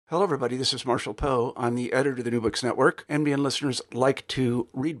Hello, everybody. This is Marshall Poe. I'm the editor of the New Books Network. NBN listeners like to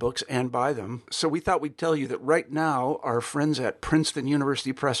read books and buy them. So we thought we'd tell you that right now, our friends at Princeton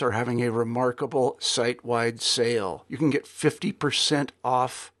University Press are having a remarkable site-wide sale. You can get 50%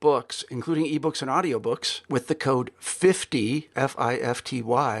 off books, including ebooks and audiobooks, with the code 50,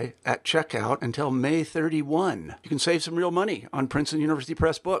 F-I-F-T-Y, at checkout until May 31. You can save some real money on Princeton University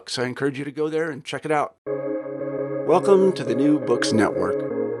Press books. I encourage you to go there and check it out. Welcome to the New Books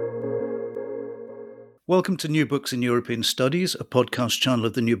Network. Welcome to New Books in European Studies, a podcast channel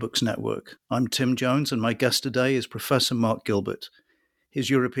of the New Books Network. I'm Tim Jones, and my guest today is Professor Mark Gilbert. His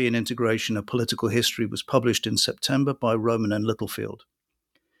European Integration of Political History was published in September by Rowman and Littlefield.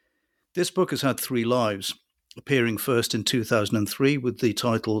 This book has had three lives. Appearing first in 2003 with the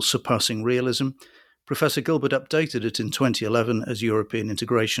title Surpassing Realism, Professor Gilbert updated it in 2011 as European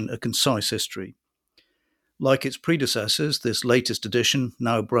Integration, A Concise History. Like its predecessors, this latest edition,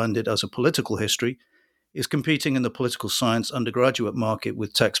 now branded as a political history, is competing in the political science undergraduate market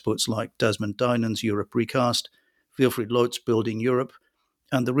with textbooks like Desmond Dinan's Europe Recast, Wilfried Loth's Building Europe,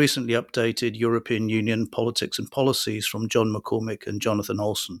 and the recently updated European Union Politics and Policies from John McCormick and Jonathan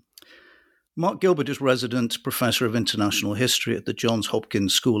Olson. Mark Gilbert is resident professor of international history at the Johns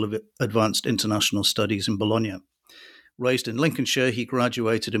Hopkins School of Advanced International Studies in Bologna. Raised in Lincolnshire, he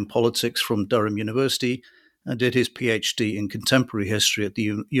graduated in politics from Durham University and did his PhD in contemporary history at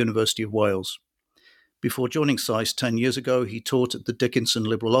the University of Wales. Before joining SAIS 10 years ago, he taught at the Dickinson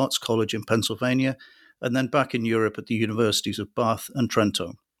Liberal Arts College in Pennsylvania and then back in Europe at the universities of Bath and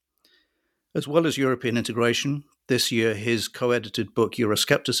Trento. As well as European integration, this year his co-edited book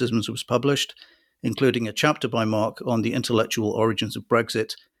Euroscepticism was published, including a chapter by Mark on the intellectual origins of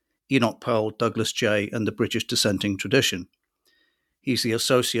Brexit, Enoch Powell, Douglas Jay, and the British dissenting tradition. He's the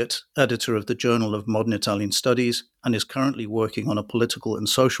associate editor of the Journal of Modern Italian Studies and is currently working on a political and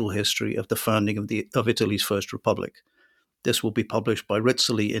social history of the founding of Italy's First Republic. This will be published by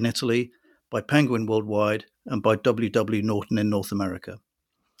Rizzoli in Italy, by Penguin Worldwide, and by W.W. Norton in North America.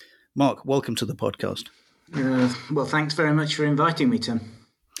 Mark, welcome to the podcast. Well, thanks very much for inviting me, Tim.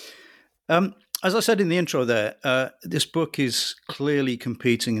 As I said in the intro there, this book is clearly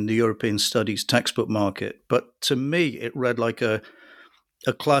competing in the European studies textbook market, but to me it read like a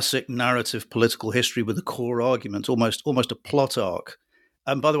classic narrative political history with a core argument, almost a plot arc.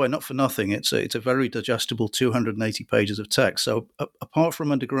 And by the way, not for nothing, it's a very digestible 280 pages of text. So apart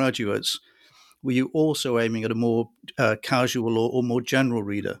from undergraduates, were you also aiming at a more casual or more general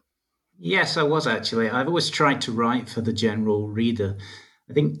reader? Yes, I was actually. I've always tried to write for the general reader.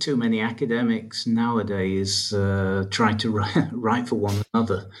 I think too many academics nowadays try to write for one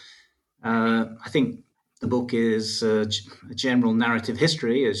another. I think the book is a general narrative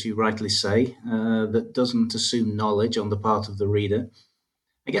history, as you rightly say, that doesn't assume knowledge on the part of the reader.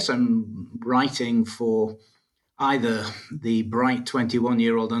 I guess I'm writing for either the bright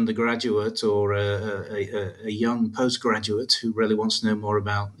 21-year-old undergraduate or a young postgraduate who really wants to know more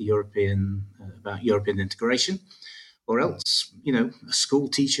about European integration, or else, a school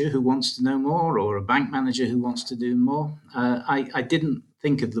teacher who wants to know more, or a bank manager who wants to do more. I didn't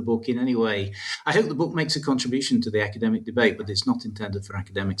think of the book in any way. I hope the book makes a contribution to the academic debate, but it's not intended for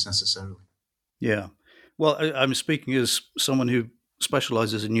academics necessarily. Yeah. Well, I'm speaking as someone who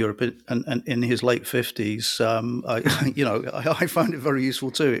specializes in Europe and in his late 50s. I found it very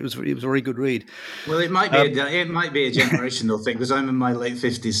useful too. It was a very good read. Well, it might be a generational thing, because I'm in my late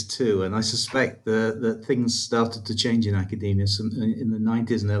 50s too, and I suspect that things started to change in academia in the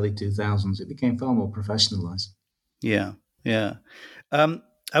 90s and early 2000s. It became far more professionalized. Yeah.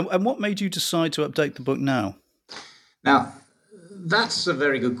 And what made you decide to update the book now? Now, that's a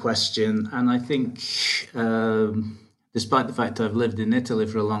very good question, and I think despite the fact I've lived in Italy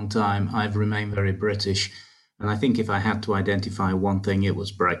for a long time, I've remained very British. And I think if I had to identify one thing, it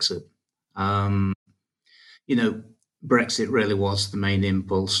was Brexit. Brexit really was the main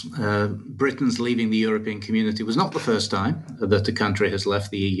impulse. Britain's leaving the European community was not the first time that a country has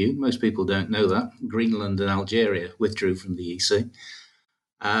left the EU. Most people don't know that. Greenland and Algeria withdrew from the EC.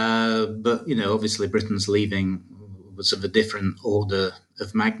 But obviously Britain's leaving was of a different order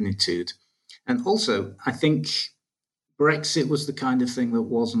of magnitude. And also, I think Brexit was the kind of thing that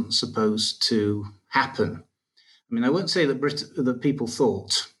wasn't supposed to happen. I mean, I won't say that people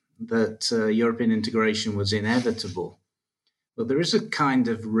thought that European integration was inevitable, but there is a kind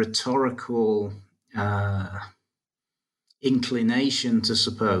of rhetorical inclination to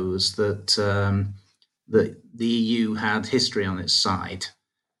suppose that the EU had history on its side.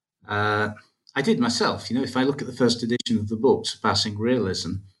 I did myself. If I look at the first edition of the book, Surpassing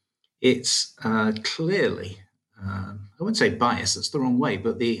Realism, it's clearly I wouldn't say bias, that's the wrong way,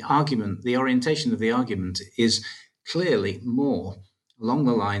 but the orientation of the argument is clearly more along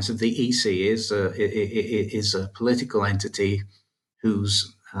the lines of the EC is a political entity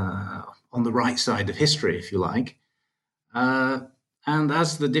who's on the right side of history, if you like. And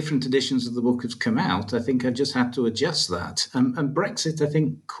as the different editions of the book have come out, I think I've just had to adjust that. And Brexit, I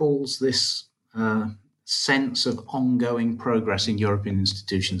think, calls this sense of ongoing progress in European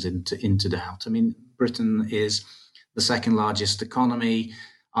institutions into doubt. I mean, Britain is the second largest economy,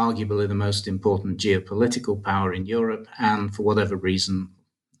 arguably the most important geopolitical power in Europe, and for whatever reason,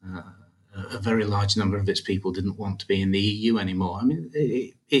 a very large number of its people didn't want to be in the EU anymore. I mean,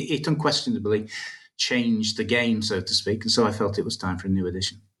 it unquestionably changed the game, so to speak, and so I felt it was time for a new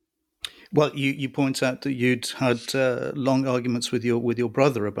edition. Well, you point out that you'd had long arguments with your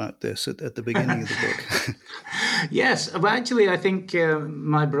brother about this at the beginning of the book. Yes, but actually, I think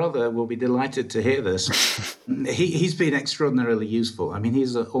my brother will be delighted to hear this. He's been extraordinarily useful. I mean,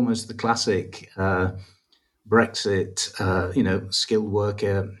 he's almost the classic Brexit, skilled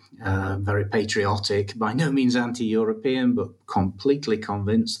worker, very patriotic, by no means anti-European, but completely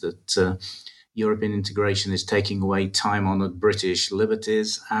convinced that European integration is taking away time-honoured British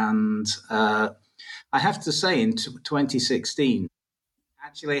liberties. And I have to say, in 2016,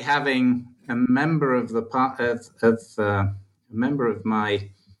 actually having a member of a member of my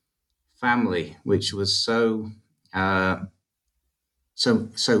family, which was so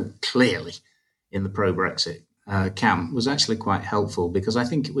clearly in the pro-Brexit camp, was actually quite helpful, because I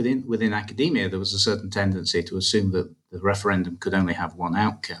think within academia there was a certain tendency to assume that the referendum could only have one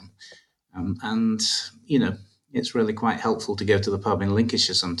outcome. And, it's really quite helpful to go to the pub in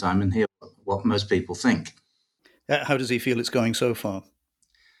Lincolnshire sometime and hear what most people think. How does he feel it's going so far?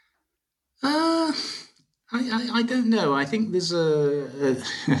 I don't know. I think there's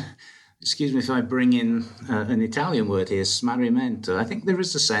excuse me if I bring in an Italian word here, smarrimento. I think there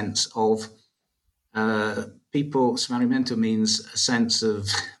is a sense of smarrimento means a sense of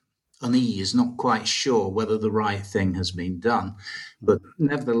unease, not quite sure whether the right thing has been done, but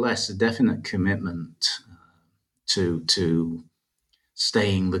nevertheless a definite commitment to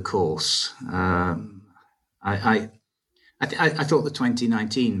staying the course. I thought the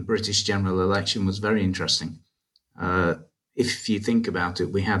 2019 British general election was very interesting. If you think about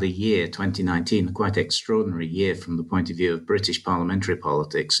it, we had a year, 2019, a quite extraordinary year from the point of view of British parliamentary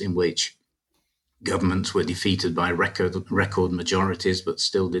politics, in which governments were defeated by record majorities, but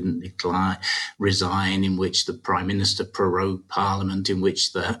still didn't resign, in which the Prime Minister prorogued Parliament, in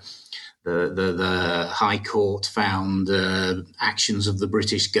which the High Court found actions of the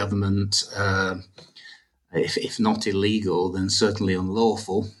British government, if not illegal, then certainly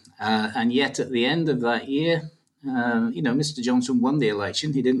unlawful. And yet at the end of that year, Mr. Johnson won the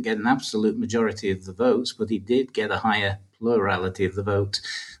election. He didn't get an absolute majority of the votes, but he did get a higher plurality of the vote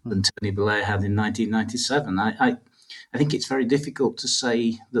than Tony Blair had in 1997. I think it's very difficult to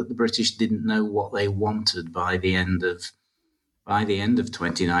say that the British didn't know what they wanted by the end of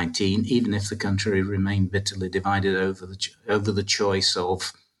 2019, even if the country remained bitterly divided over the choice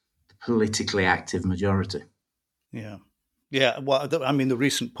of the politically active majority. Yeah. Yeah, well, I mean, the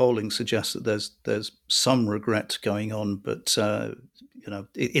recent polling suggests that there's some regret going on, but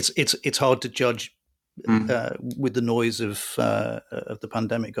it's hard to judge with the noise of the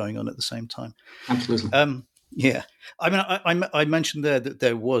pandemic going on at the same time. Absolutely. Yeah, I mean, I mentioned there that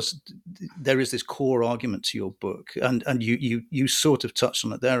there is this core argument to your book, and you sort of touched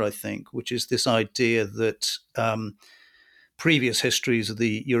on it there, I think, which is this idea that previous histories of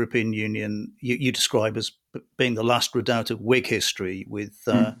the European Union you describe as being the last redoubt of Whig history, with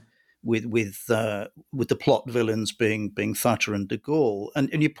the plot villains being Thatcher and de Gaulle,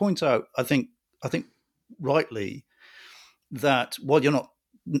 and you point out, I think rightly, that while you're not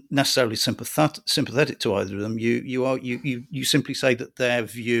necessarily sympathetic to either of them, you simply say that their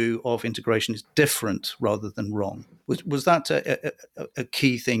view of integration is different rather than wrong. Was that a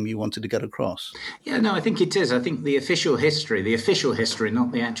key thing you wanted to get across? Yeah, no, I think it is. I think the official history,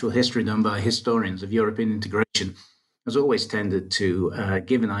 not the actual history done by historians of European integration, has always tended to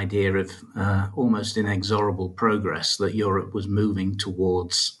give an idea of almost inexorable progress, that Europe was moving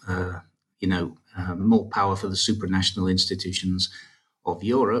towards, more power for the supranational institutions of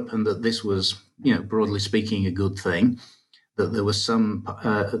Europe, and that this was, broadly speaking, a good thing. That there was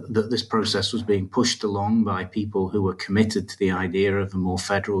that this process was being pushed along by people who were committed to the idea of a more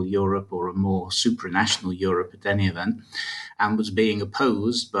federal Europe or a more supranational Europe at any event, and was being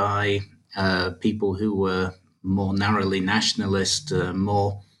opposed by people who were more narrowly nationalist,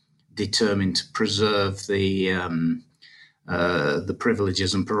 more determined to preserve the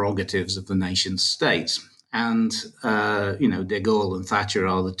privileges and prerogatives of the nation states. And, de Gaulle and Thatcher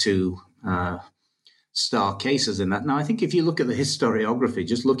are the two star cases in that. Now, I think if you look at the historiography,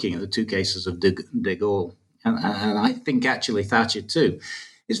 just looking at the two cases of de Gaulle, and I think actually Thatcher too,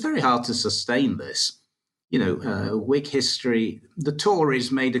 it's very hard to sustain this. Whig history, the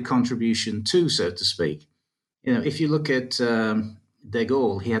Tories made a contribution too, so to speak. If you look at de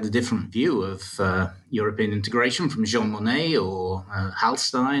Gaulle, he had a different view of European integration from Jean Monnet or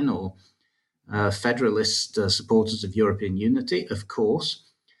Hallstein or federalist supporters of European unity, of course.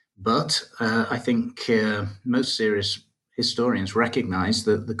 But I think most serious historians recognize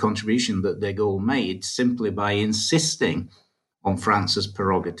that the contribution that de Gaulle made simply by insisting on France's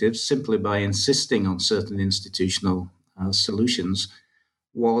prerogatives, simply by insisting on certain institutional solutions,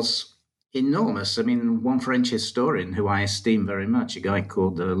 was enormous. I mean, one French historian who I esteem very much, a guy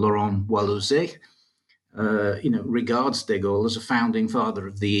called Laurent Boileauzet, regards de Gaulle as a founding father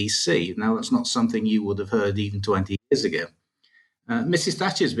of the EC. Now, that's not something you would have heard even 20 years ago. Mrs.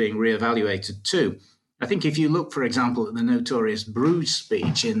 Thatcher is being reevaluated too. I think if you look, for example, at the notorious Bruges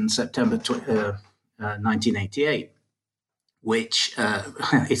speech in September 1988, which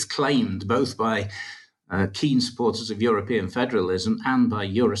is claimed both by keen supporters of European federalism and by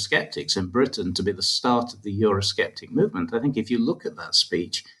Eurosceptics in Britain to be the start of the Eurosceptic movement. I think if you look at that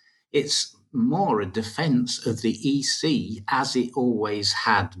speech, it's more a defense of the EC as it always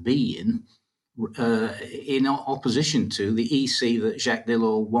had been, in opposition to the EC that Jacques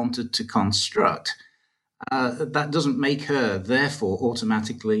Delors wanted to construct. That doesn't make her, therefore,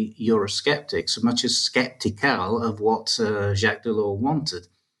 automatically Eurosceptic, so much as skeptical of what Jacques Delors wanted.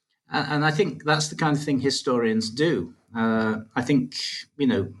 And I think that's the kind of thing historians do. I think,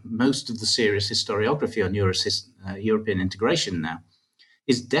 most of the serious historiography on European integration now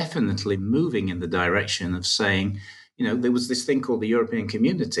is definitely moving in the direction of saying, there was this thing called the European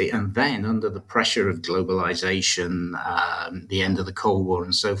Community, and then under the pressure of globalization, the end of the Cold War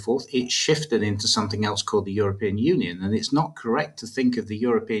and so forth, it shifted into something else called the European Union. And it's not correct to think of the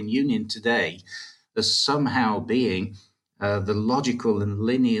European Union today as somehow being the logical and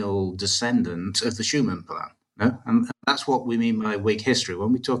lineal descendant of the Schuman Plan. No? And that's what we mean by Whig history.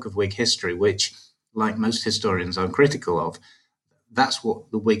 When we talk of Whig history, which, like most historians, I'm critical of, that's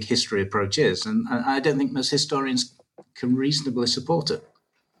what the Whig history approach is. And I don't think most historians can reasonably support it.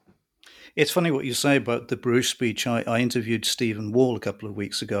 It's funny what you say about the Bruges speech. I interviewed Stephen Wall a couple of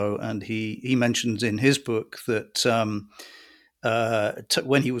weeks ago, and he mentions in his book that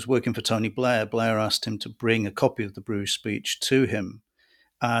when he was working for Tony Blair, Blair asked him to bring a copy of the Bruges speech to him.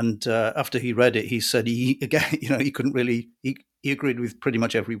 And after he read it, he said he couldn't really, he agreed with pretty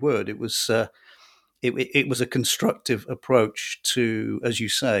much every word. It was it was a constructive approach to, as you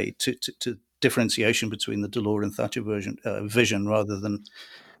say, to differentiation between the Delors and Thatcher vision rather than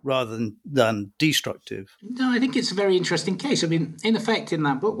destructive. No, I think it's a very interesting case. I mean, in effect, in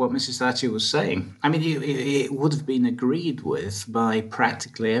that book, what Mrs. Thatcher was saying, I mean, it would have been agreed with by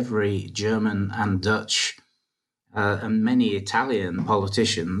practically every German and Dutch and many Italian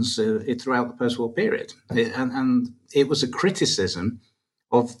politicians throughout the post-war period. And it was a criticism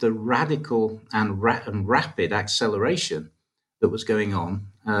of the radical and rapid acceleration that was going on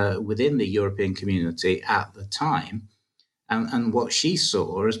within the European community at the time. And what she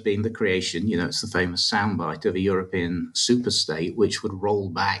saw as being the creation, it's the famous soundbite of a European superstate, which would roll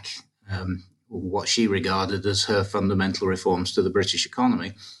back what she regarded as her fundamental reforms to the British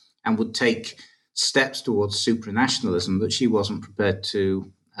economy and would take steps towards supranationalism that she wasn't prepared to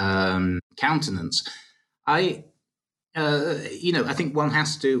countenance. I think one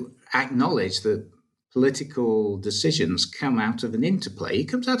has to acknowledge that political decisions come out of an interplay. It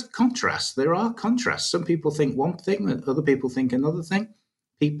comes out of contrast. There are contrasts. Some people think one thing, other people think another thing.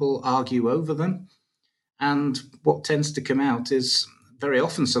 People argue over them. And what tends to come out is very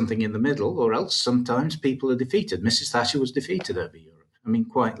often something in the middle, or else sometimes people are defeated. Mrs. Thatcher was defeated over Europe. I mean,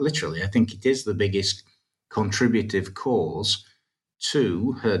 quite literally. I think it is the biggest contributive cause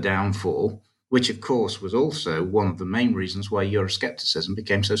to her downfall, which, of course, was also one of the main reasons why Euroscepticism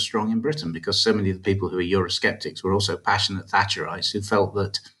became so strong in Britain, because so many of the people who were Eurosceptics were also passionate Thatcherites who felt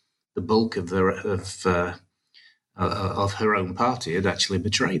that the bulk of her own party had actually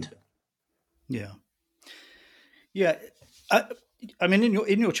betrayed her. Yeah. I mean,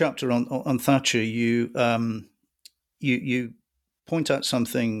 in your chapter on Thatcher, you point out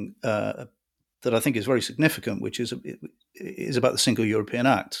something that I think is very significant, which is about the Single European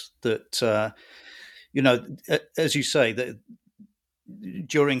Act. That as you say, that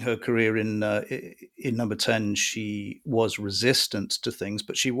during her career in Number 10, she was resistant to things,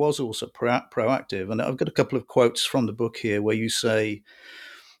 but she was also proactive. And I've got a couple of quotes from the book here where you say,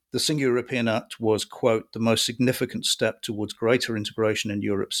 The Single European Act was, quote, the most significant step towards greater integration in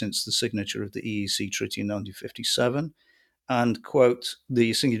Europe since the signature of the EEC Treaty in 1957. And, quote,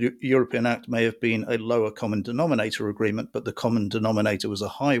 the Single European Act may have been a lower common denominator agreement, but the common denominator was a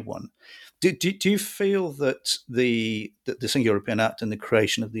high one. Do you feel that the Single European Act and the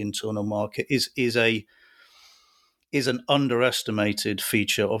creation of the internal market is an underestimated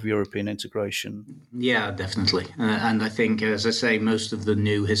feature of European integration? Yeah, definitely. And I think, as I say, most of the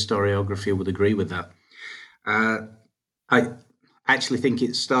new historiography would agree with that. I actually think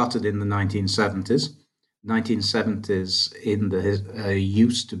it started in the 1970s. 1970s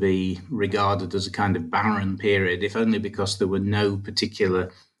used to be regarded as a kind of barren period, if only because there were no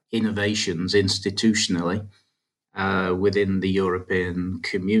particular innovations institutionally within the European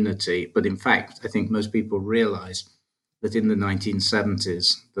community. But in fact, I think most people realize that in the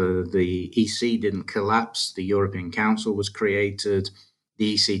 1970s, the EC didn't collapse, the European Council was created,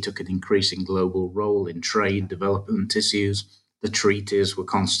 the EC took an increasing global role in trade development issues, the treaties were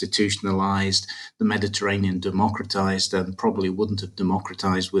constitutionalized, the Mediterranean democratized and probably wouldn't have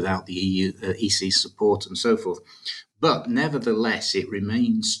democratized without the EC support and so forth. But nevertheless, it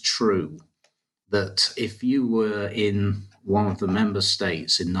remains true that if you were in one of the member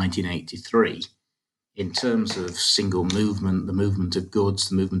states in 1983, in terms of single movement, the movement of goods,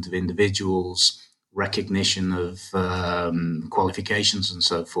 the movement of individuals, recognition of qualifications and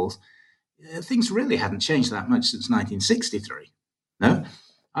so forth, things really hadn't changed that much since 1963. No,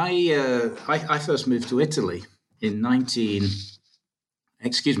 I first moved to Italy in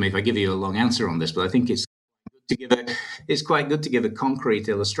Excuse me if I give you a long answer on this, but I think it's quite good to give a concrete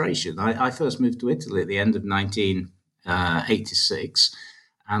illustration. I first moved to Italy at the end of 1986,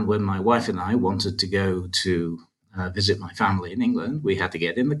 and when my wife and I wanted to go to visit my family in England, we had to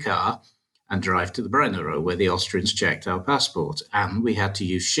get in the car and drive to the Brennero, where the Austrians checked our passport. And we had to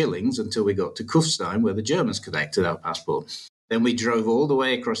use shillings until we got to Kufstein, where the Germans collected our passport. Then we drove all the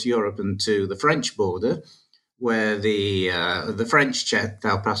way across Europe and to the French border, where the French checked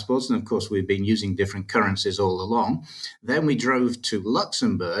our passports. And of course, we've been using different currencies all along. Then we drove to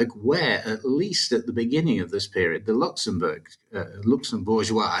Luxembourg, where at least at the beginning of this period, the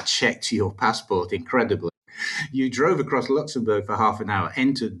Luxembourgeois checked your passport incredibly. You drove across Luxembourg for half an hour,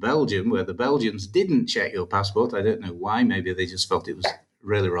 entered Belgium, where the Belgians didn't check your passport. I don't know why. Maybe they just felt it was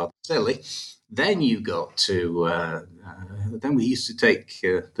really rather silly. Then you got to, then we used to take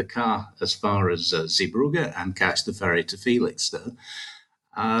the car as far as Zeebrugge and catch the ferry to Felixstowe,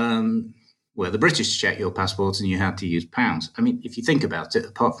 where the British checked your passport and you had to use pounds. I mean, if you think about it,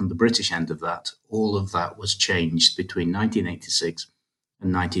 apart from the British end of that, all of that was changed between 1986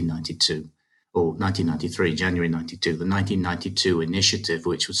 and 1992. Or 1993, January 92, the 1992 initiative,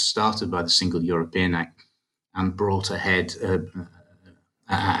 which was started by the Single European Act and brought ahead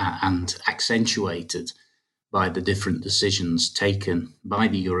and accentuated by the different decisions taken by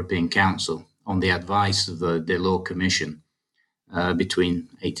the European Council on the advice of the Delors Commission between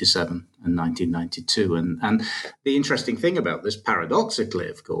 87 and 1992. And the interesting thing about this, paradoxically,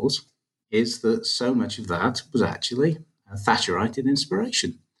 of course, is that so much of that was actually Thatcherite in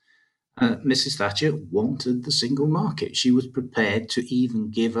inspiration. Mrs. Thatcher wanted the single market. She was prepared to even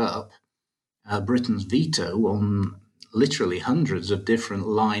give up Britain's veto on literally hundreds of different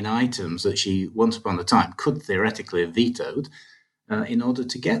line items that she once upon a time could theoretically have vetoed in order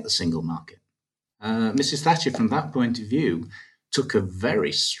to get the single market. Mrs. Thatcher, from that point of view, took a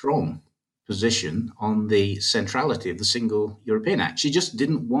very strong position on the centrality of the Single European Act. She just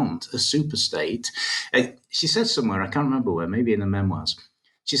didn't want a superstate. She says somewhere, I can't remember where, maybe in the memoirs,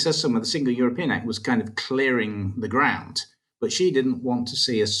 she says somewhere the Single European Act was kind of clearing the ground, but she didn't want to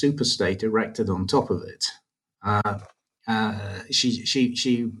see a superstate erected on top of it.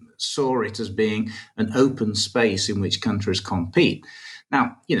 She saw it as being an open space in which countries compete.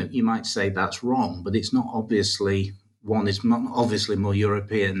 Now, you might say that's wrong, but it's not obviously, one is not obviously more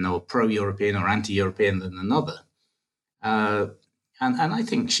European or pro-European or anti-European than another. And I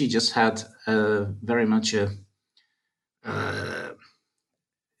think she just had very much a...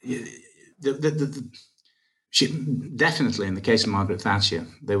 she definitely, in the case of Margaret Thatcher,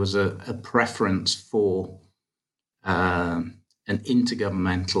 there was a preference for an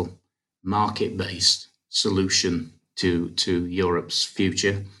intergovernmental, market-based solution to Europe's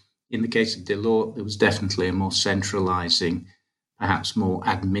future. In the case of Delors, there was definitely a more centralizing, perhaps more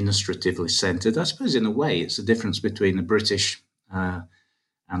administratively centered. I suppose in a way, it's the difference between the British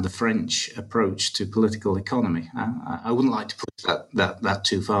and the French approach to political economy. I wouldn't like to push that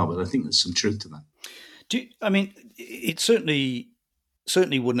too far, but I think there's some truth to that. It certainly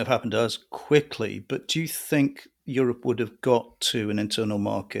wouldn't have happened as quickly, but do you think Europe would have got to an internal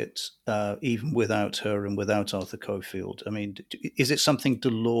market even without her and without Arthur Cockfield? I mean, is it something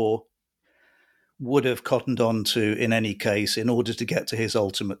Delors would have cottoned on to in any case in order to get to his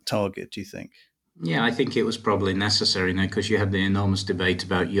ultimate target, do you think? Yeah, I think it was probably necessary now because you had the enormous debate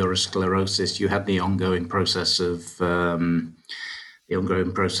about eurosclerosis. You had the ongoing process of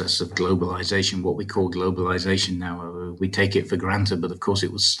globalization, what we call globalization now. We take it for granted, but of course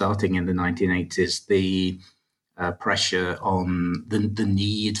it was starting in the 1980s. The pressure on the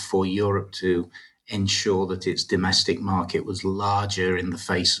need for Europe to ensure that its domestic market was larger in the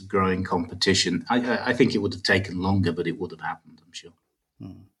face of growing competition. I think it would have taken longer, but it would have happened, I'm sure.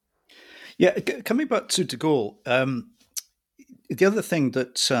 Yeah, coming back to de Gaulle, the other thing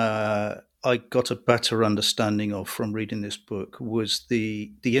that I got a better understanding of from reading this book was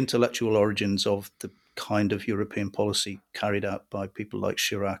the intellectual origins of the kind of European policy carried out by people like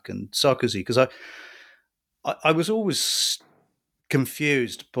Chirac and Sarkozy, because I was always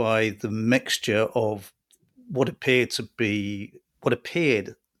confused by the mixture of what appeared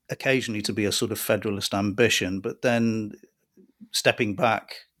occasionally to be a sort of federalist ambition, but then stepping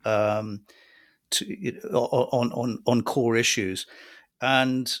back on core issues.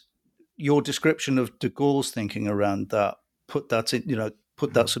 And your description of de Gaulle's thinking around that put that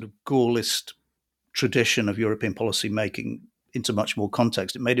sort of Gaullist tradition of European policy making into much more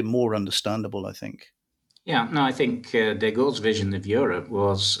context. It made it more understandable, I think. Yeah, no, I think de Gaulle's vision of Europe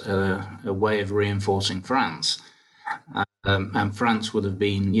was a way of reinforcing France. And France would have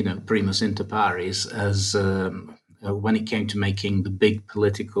been, primus inter pares as when it came to making the big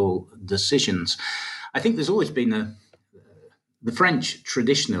political decisions. I think there's always been the French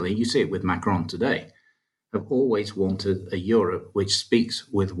traditionally, you see it with Macron today, have always wanted a Europe which speaks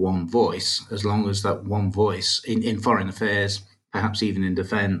with one voice, as long as that one voice in foreign affairs, perhaps even in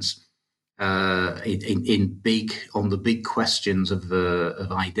defense, on the big questions of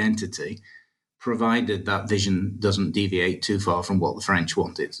identity, provided that vision doesn't deviate too far from what the French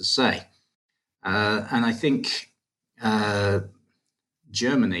want it to say. And I think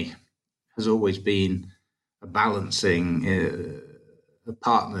Germany has always been a balancing a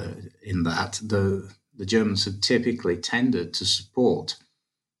partner in that. The Germans have typically tended to support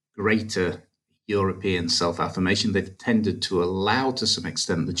greater European self-affirmation. They've tended to allow, to some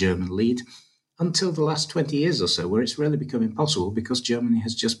extent, the German lead until the last 20 years or so, where it's really become impossible because Germany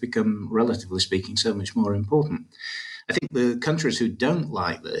has just become, relatively speaking, so much more important. I think the countries who don't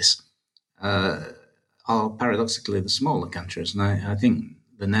like this are paradoxically the smaller countries. And I think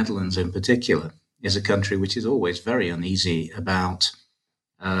the Netherlands in particular is a country which is always very uneasy about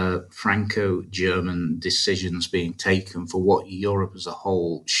Franco-German decisions being taken for what Europe as a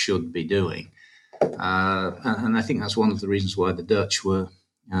whole should be doing. And I think that's one of the reasons why the Dutch were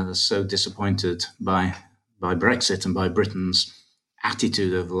so disappointed by Brexit and by Britain's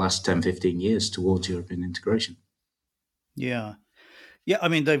attitude over the last 10, 15 years towards European integration. Yeah. Yeah, I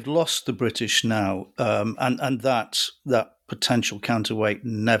mean, they've lost the British now, and that potential counterweight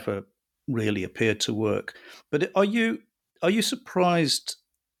never really appeared to work. But are you surprised?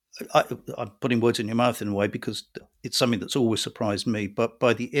 I'm putting words in your mouth in a way because it's something that's always surprised me, but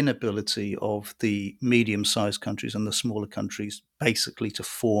by the inability of the medium-sized countries and the smaller countries basically to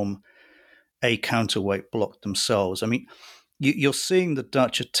form a counterweight bloc themselves. I mean, you're seeing the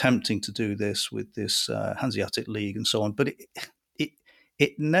Dutch attempting to do this with this Hanseatic League and so on, but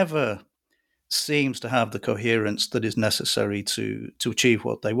it never seems to have the coherence that is necessary to achieve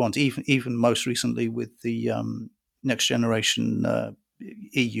what they want. Even most recently with the next generation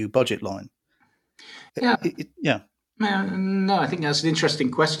EU budget line. Yeah. No, I think that's an interesting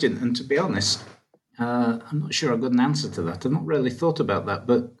question. And to be honest, I'm not sure I've got an answer to that. I've not really thought about that,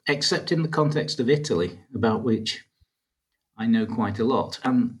 but except in the context of Italy, about which I know quite a lot.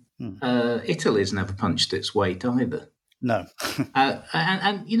 And Italy's never punched its weight either. No.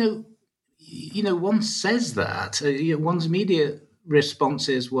 And one says that. One's immediate response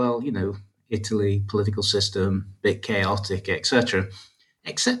is, well, Italy, political system, bit chaotic, etc.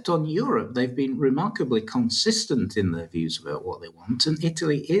 Except on Europe, they've been remarkably consistent in their views about what they want. And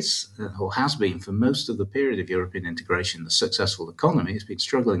Italy is, or has been for most of the period of European integration, a successful economy. It's been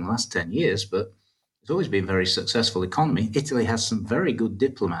struggling the last 10 years, but it's always been a very successful economy. Italy has some very good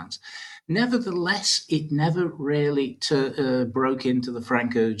diplomats. Nevertheless, it never really broke into the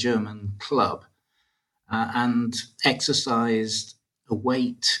Franco-German club and exercised a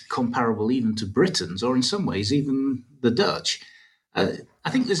weight comparable even to Britain's, or in some ways even the Dutch. I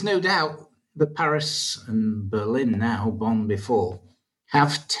think there's no doubt that Paris and Berlin now, Bonn before,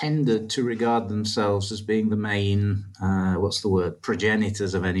 have tended to regard themselves as being the main,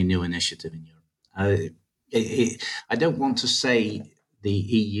 progenitors of any new initiative in Europe. I don't want to say the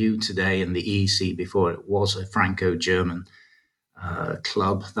EU today and the EEC before it was a Franco-German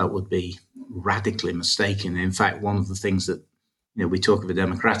club. That would be radically mistaken. In fact, one of the things that, we talk of a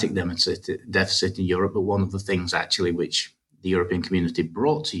democratic deficit in Europe, but one of the things actually which the European community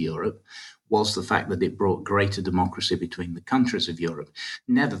brought to Europe was the fact that it brought greater democracy between the countries of Europe.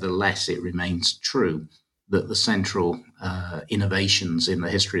 Nevertheless, it remains true that the central innovations in the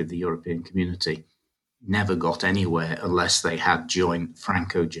history of the European community never got anywhere unless they had joint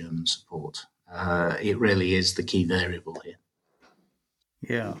Franco-German support. It really is the key variable here.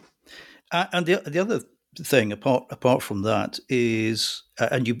 Yeah. And the other thing, apart from that, is,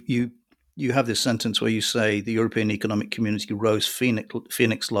 and you have this sentence where you say the European Economic Community rose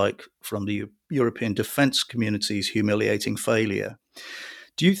phoenix-like from the European defence community's humiliating failure.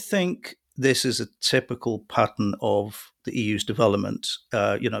 Do you think this is a typical pattern of the EU's development?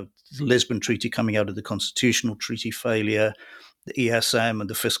 The Lisbon Treaty coming out of the constitutional treaty failure, the ESM and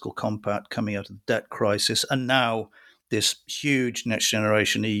the fiscal compact coming out of the debt crisis, and now this huge next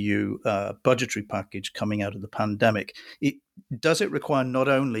generation EU budgetary package coming out of the pandemic. Does it require not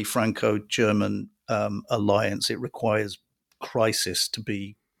only Franco-German alliance, it requires crisis to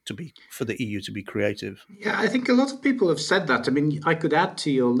be for the EU to be creative? Yeah, I think a lot of people have said that. I mean, I could add to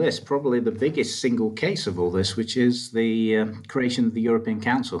your list probably the biggest single case of all this, which is the creation of the European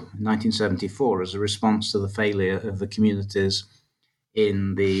Council in 1974 as a response to the failure of the communities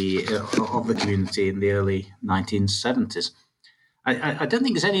in the community in the early 1970s. I don't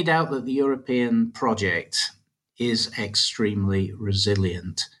think there's any doubt that the European project is extremely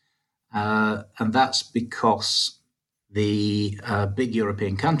resilient, and that's because the big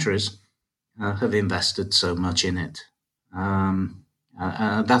European countries have invested so much in it.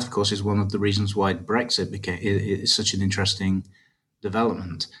 That, of course, is one of the reasons why Brexit is such an interesting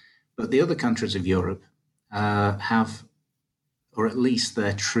development. But the other countries of Europe have, or at least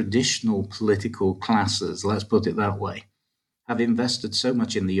their traditional political classes, let's put it that way, have invested so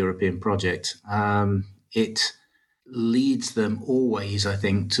much in the European project. It leads them always, I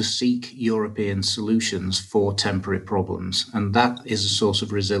think, to seek European solutions for temporary problems. And that is a source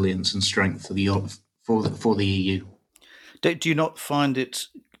of resilience and strength for the EU. Do you not find it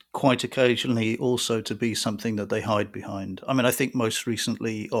quite occasionally also to be something that they hide behind? I mean, I think most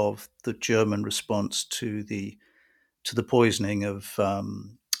recently of the German response to the poisoning of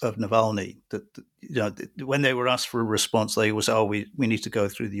Navalny, when they were asked for a response, they was, we need to go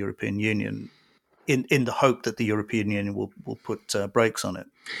through the European Union, in the hope that the European Union will put brakes on it.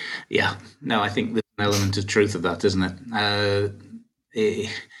 Yeah, no, I think there's an element of truth of that, isn't it?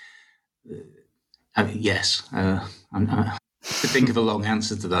 Yes, I think of a long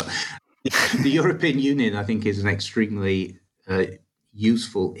answer to that. The European Union, I think, is an extremely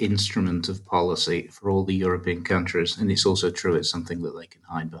useful instrument of policy for all the European countries, and it's also true it's something that they can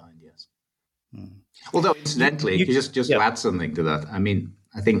hide behind. Yes. Although, incidentally, just to add something to that, I mean,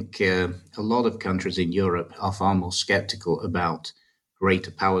 I think a lot of countries in Europe are far more skeptical about greater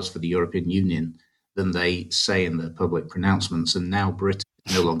powers for the European Union than they say in their public pronouncements. And now Britain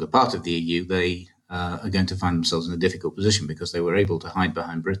is no longer part of the EU. They are going to find themselves in a difficult position because they were able to hide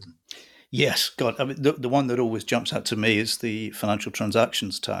behind Britain. Yes, God. I mean, the one that always jumps out to me is the financial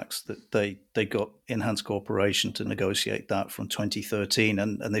transactions tax, that they got enhanced cooperation to negotiate that from 2013,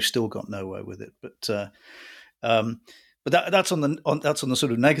 and they've still got nowhere with it. But that's on the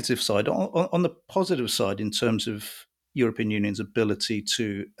sort of negative side. On the positive side, in terms of European Union's ability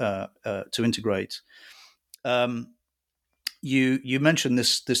to integrate, you mentioned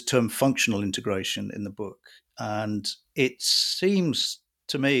this term functional integration in the book, and it seems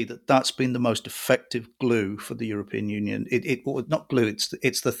to me that that's been the most effective glue for the European Union. Or not glue.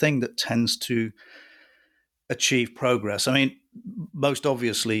 It's the thing that tends to achieve progress. I mean, most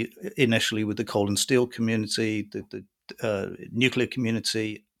obviously, initially with the coal and steel community, the nuclear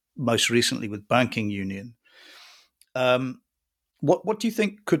community, most recently with banking union. What do you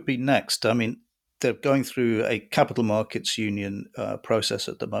think could be next? I mean, they're going through a capital markets union process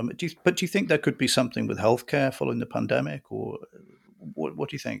at the moment. Do you think there could be something with healthcare following the pandemic, or what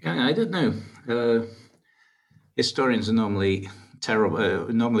do you think? I don't know. Historians are normally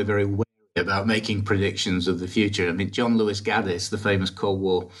very wary about making predictions of the future. I mean, John Lewis Gaddis, the famous Cold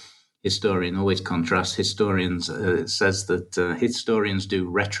War historian, always contrasts historians, says that historians do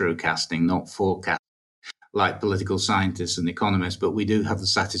retrocasting, not forecasting, like political scientists and economists, but we do have the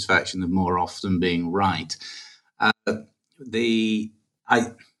satisfaction of more often being right.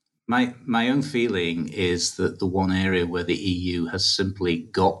 My own feeling is that the one area where the EU has simply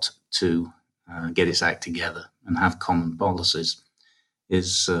got to get its act together and have common policies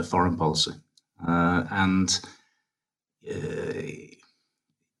is foreign policy. and the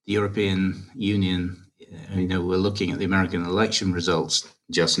European Union, we're looking at the American election results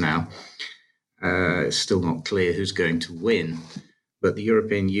just now. It's still not clear who's going to win, but the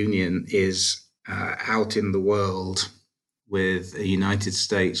European Union is out in the world with a United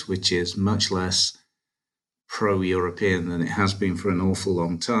States which is much less pro-European than it has been for an awful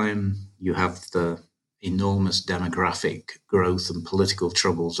long time. You have the enormous demographic growth and political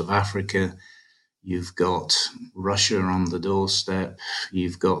troubles of Africa. You've got Russia on the doorstep.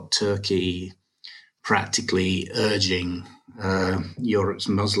 You've got Turkey practically urging Europe's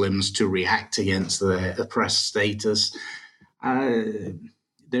Muslims to react against their oppressed status.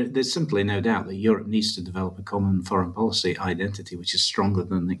 There's simply no doubt that Europe needs to develop a common foreign policy identity which is stronger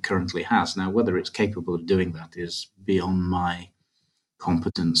than it currently has. Now, whether it's capable of doing that is beyond my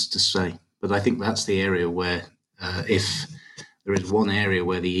competence to say. But I think that's the area where, if there is one area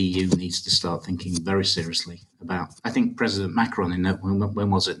where the EU needs to start thinking very seriously about, I think President Macron, when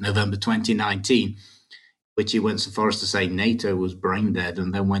was it, November 2019, which he went so far as to say NATO was brain dead,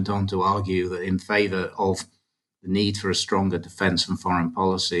 and then went on to argue that in favour of the need for a stronger defence and foreign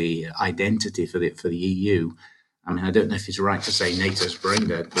policy identity for the EU. I mean, I don't know if he's right to say NATO's brain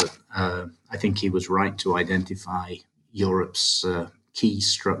dead, but I think he was right to identify Europe's key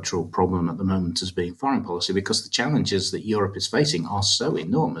structural problem at the moment as being foreign policy, because the challenges that Europe is facing are so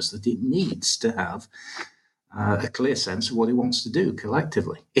enormous that it needs to have a clear sense of what it wants to do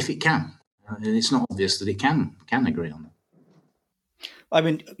collectively, if it can. And it's not obvious that it can agree on that. I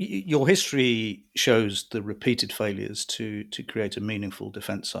mean, your history shows the repeated failures to create a meaningful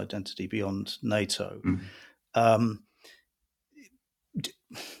defence identity beyond NATO. Do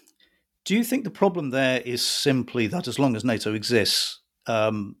you think the problem there is simply that as long as NATO exists,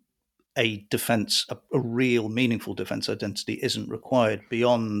 a real meaningful defence identity isn't required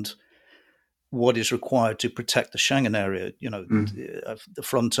beyond what is required to protect the Schengen area, the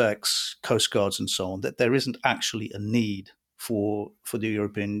Frontex, Coast Guards and so on, that there isn't actually a need for the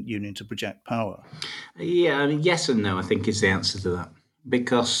European Union to project power? Yeah, I mean, yes and no, I think, is the answer to that.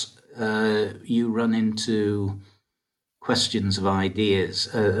 Because you run into questions of ideas,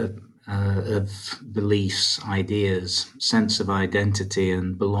 of beliefs, ideas, sense of identity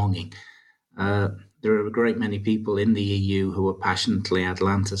and belonging. There are a great many people in the EU who are passionately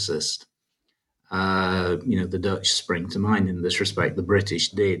Atlanticist. The Dutch spring to mind in this respect. The British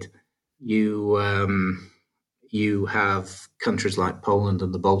did. You have countries like Poland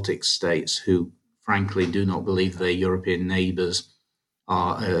and the Baltic states who, frankly, do not believe their European neighbours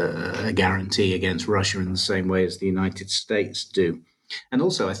are a guarantee against Russia in the same way as the United States do. And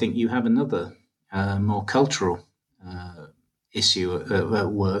also, I think you have another more cultural issue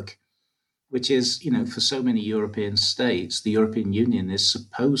at work, which is, for so many European states, the European Union is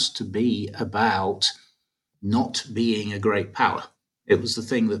supposed to be about not being a great power. It was the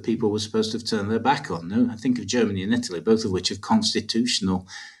thing that people were supposed to have turned their back on. No? I think of Germany and Italy, both of which have constitutional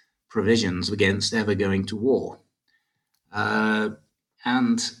provisions against ever going to war. I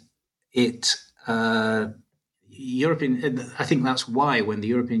think that's why when the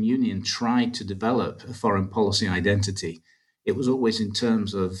European Union tried to develop a foreign policy identity, it was always in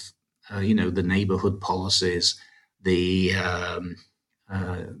terms of, the neighbourhood policies, the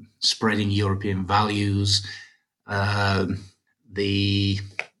spreading European values, the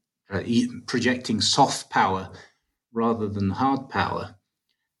projecting soft power rather than hard power.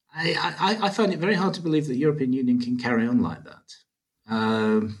 I find it very hard to believe that the European Union can carry on like that.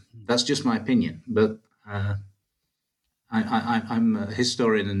 That's just my opinion, but I'm a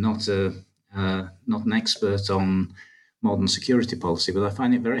historian and not an expert on modern security policy, but I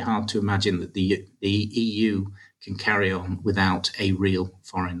find it very hard to imagine that the EU can carry on without a real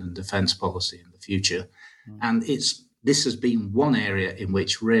foreign and defence policy in the future. And this has been one area in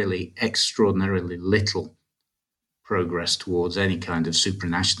which really extraordinarily little progress towards any kind of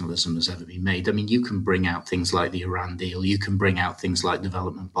supranationalism has ever been made. I mean, you can bring out things like the Iran deal, you can bring out things like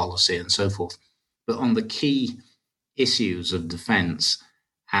development policy and so forth, but on the key issues of defence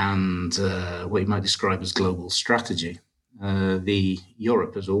and what you might describe as global strategy,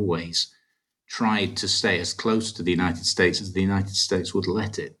 Europe has always tried to stay as close to the United States as the United States would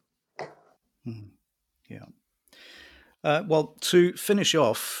let it. Yeah. Well, to finish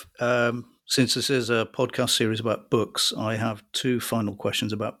off, since this is a podcast series about books, I have two final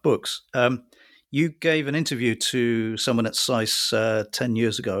questions about books. You gave an interview to someone at SAIS 10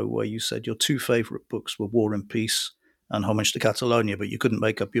 years ago where you said your two favourite books were War and Peace and Homage to Catalonia, but you couldn't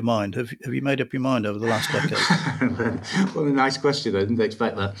make up your mind. Have you made up your mind over the last decade? What a nice question. I didn't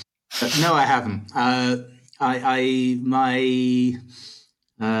expect that. No, I haven't.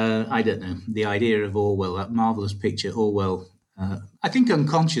 I don't know, the idea of Orwell, that marvelous picture, Orwell, I think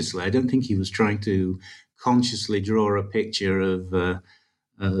unconsciously, I don't think he was trying to consciously draw a picture of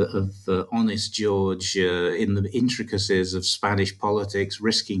honest George in the intricacies of Spanish politics,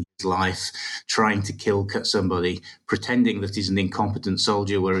 risking his life, trying to kill somebody, pretending that he's an incompetent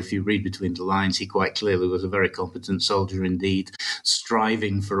soldier, where if you read between the lines, he quite clearly was a very competent soldier indeed,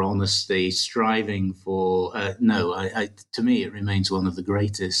 striving for honesty, striving for... to me, it remains one of the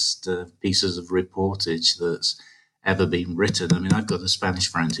greatest pieces of reportage that's ever been written. I mean, I've got a Spanish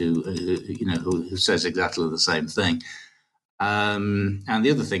friend who says exactly the same thing. And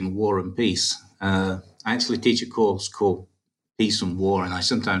the other thing, War and Peace. I actually teach a course called Peace and War, and I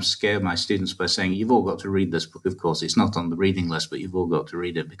sometimes scare my students by saying, you've all got to read this book. Of course, it's not on the reading list, but you've all got to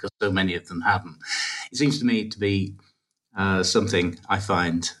read it because so many of them haven't. It seems to me to be something I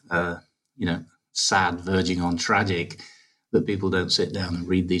find, sad, verging on tragic, that people don't sit down and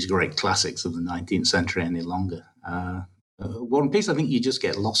read these great classics of the 19th century any longer. War and Peace, I think you just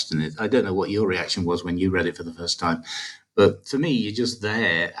get lost in it. I don't know what your reaction was when you read it for the first time. But for me, you're just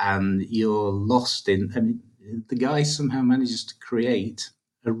there and you're lost in... I mean, the guy somehow manages to create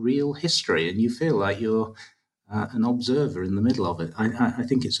a real history and you feel like you're an observer in the middle of it. I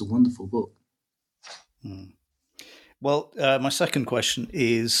think it's a wonderful book. Well, my second question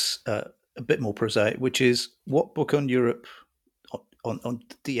is a bit more prosaic, which is what book on Europe, on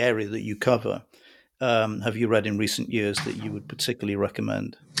the area that you cover, have you read in recent years that you would particularly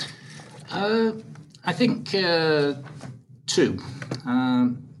recommend? I think... two.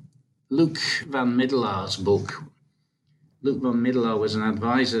 Luc van Middelaar's book. Luc van Middelaar was an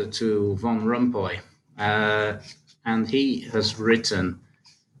advisor to Van Rompuy, and he has written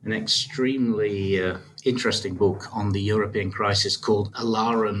an extremely interesting book on the European crisis called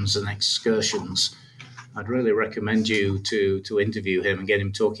Alarums and Excursions. I'd really recommend you to interview him and get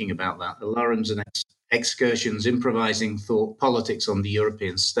him talking about that. Alarums and Excursions, Improvising Thought Politics on the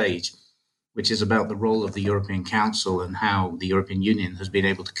European Stage, which is about the role of the European Council and how the European Union has been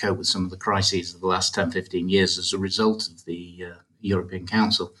able to cope with some of the crises of the last 10, 15 years as a result of the European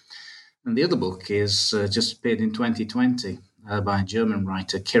Council. And the other book is just appeared in 2020 by a German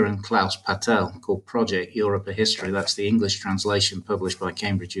writer, Kiran Klaus Patel, called Project Europe, A History. That's the English translation published by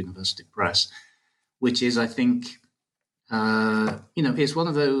Cambridge University Press, which is, I think, it's one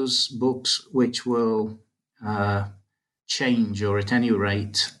of those books which will... change or at any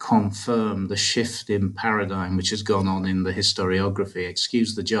rate confirm the shift in paradigm which has gone on in the historiography.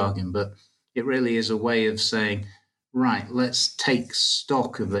 Excuse the jargon, but it really is a way of saying, right, let's take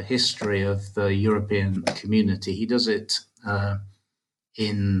stock of the history of the European community. He does it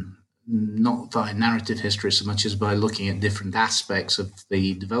in not by narrative history so much as by looking at different aspects of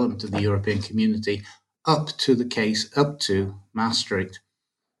the development of the European community up to Maastricht.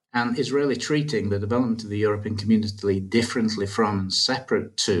 And is really treating the development of the European community differently from and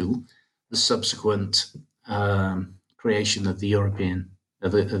separate to the subsequent creation of the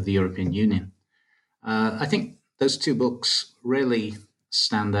European Union. I think those two books really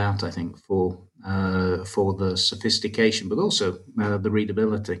stand out. I think for the sophistication, but also the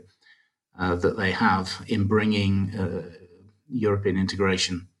readability that they have in bringing European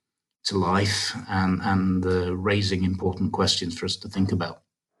integration to life and raising important questions for us to think about.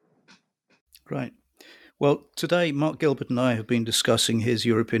 Right. Well, today, Mark Gilbert and I have been discussing his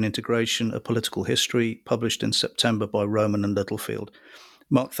European Integration, A Political History, published in September by Rowman and Littlefield.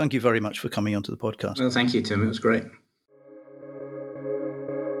 Mark, thank you very much for coming onto the podcast. Well, thank you, Tim. It was great.